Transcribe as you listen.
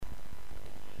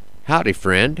Howdy,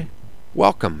 friend.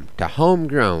 Welcome to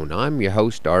Homegrown. I'm your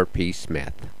host, R.P.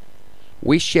 Smith.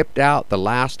 We shipped out the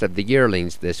last of the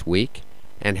yearlings this week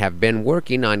and have been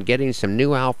working on getting some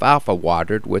new alfalfa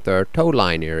watered with our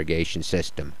tow-line irrigation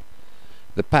system.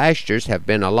 The pastures have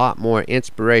been a lot more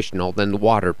inspirational than the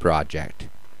water project.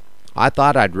 I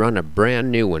thought I'd run a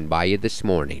brand new one by you this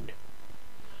morning.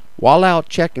 While out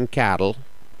checking cattle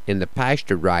in the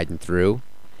pasture riding through,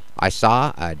 I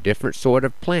saw a different sort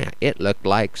of plant. It looked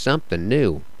like something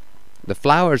new. The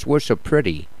flowers were so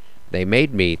pretty, they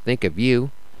made me think of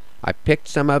you. I picked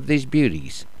some of these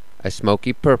beauties, a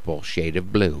smoky purple shade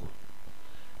of blue.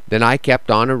 Then I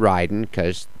kept on a-ridin',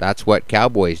 'cause that's what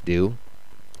cowboys do.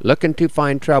 Looking to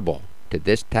find trouble, to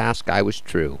this task I was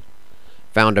true.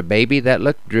 Found a baby that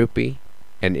looked droopy,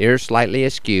 an ear slightly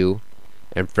askew,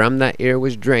 and from that ear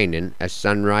was drainin' a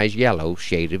sunrise yellow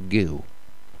shade of goo.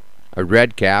 A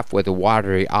red calf with a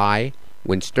watery eye,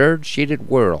 when stirred she did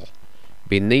whirl.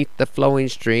 Beneath the flowing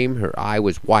stream her eye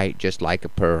was white just like a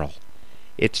pearl.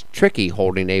 It's tricky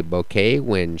holding a bouquet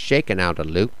when shaken out a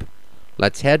loop.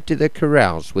 Let's head to the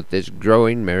corrals with this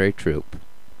growing merry troop.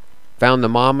 Found the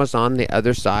mamas on the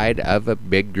other side of a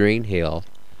big green hill,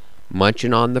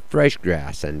 munchin' on the fresh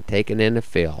grass and taking in a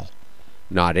fill.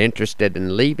 Not interested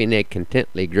in leaving a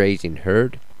contently grazing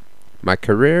herd. My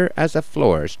career as a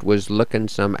florist was lookin'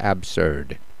 some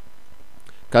absurd,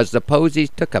 'cause the posies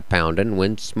took a poundin'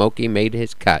 when Smoky made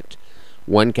his cut.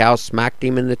 One cow smacked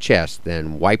him in the chest,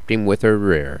 then wiped him with her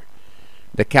rear.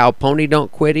 The cow pony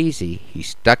don't quit easy. He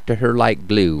stuck to her like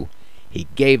glue. He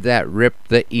gave that rip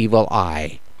the evil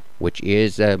eye, which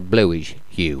is a bluish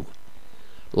hue.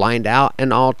 Lined out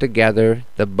and all together,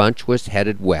 the bunch was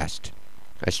headed west.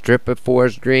 A strip of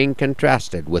forest green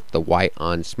contrasted with the white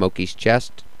on Smoky's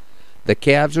chest. The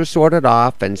calves were sorted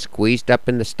off and squeezed up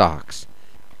in the stalks,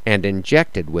 and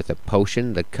injected with a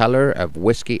potion the color of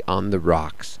whiskey on the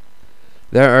rocks.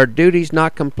 There are duties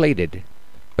not completed,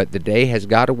 but the day has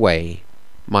got away.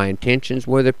 My intentions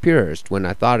were the purest when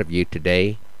I thought of you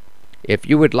today. If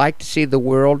you would like to see the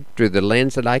world through the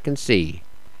lens that I can see,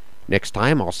 next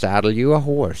time I'll saddle you a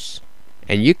horse,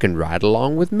 and you can ride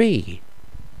along with me.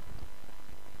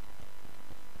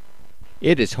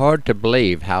 It is hard to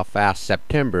believe how fast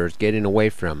September is getting away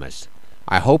from us.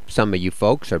 I hope some of you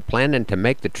folks are planning to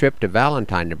make the trip to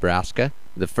Valentine, Nebraska,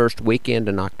 the first weekend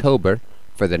in October,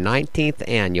 for the 19th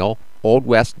annual Old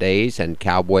West Days and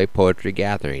Cowboy Poetry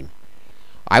Gathering.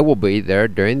 I will be there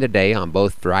during the day on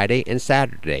both Friday and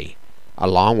Saturday,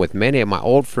 along with many of my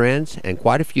old friends and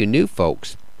quite a few new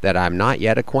folks that I'm not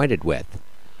yet acquainted with.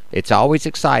 It's always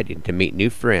exciting to meet new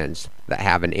friends that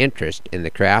have an interest in the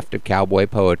craft of cowboy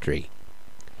poetry.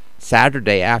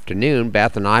 Saturday afternoon,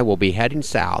 Beth and I will be heading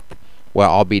south, where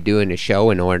I'll be doing a show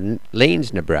in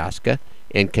Orleans, Nebraska,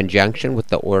 in conjunction with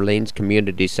the Orleans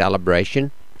Community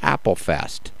Celebration, Apple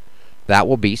Fest. That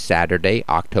will be Saturday,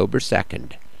 October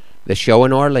 2nd. The show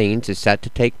in Orleans is set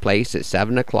to take place at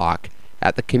 7 o'clock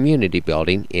at the Community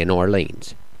Building in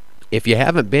Orleans. If you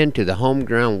haven't been to the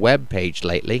Homegrown web page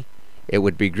lately, it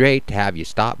would be great to have you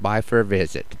stop by for a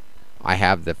visit. I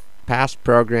have the past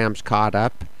programs caught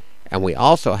up, and we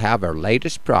also have our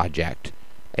latest project,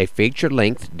 a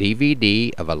feature-length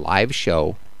DVD of a live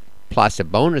show, plus a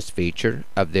bonus feature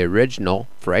of the original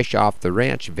Fresh Off the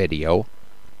Ranch video,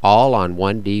 all on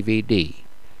one DVD,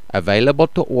 available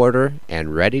to order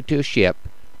and ready to ship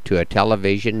to a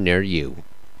television near you.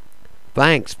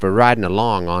 Thanks for riding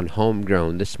along on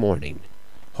Homegrown this morning.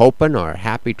 Hoping our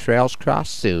happy trails cross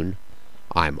soon,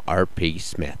 I'm R.P.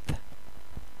 Smith.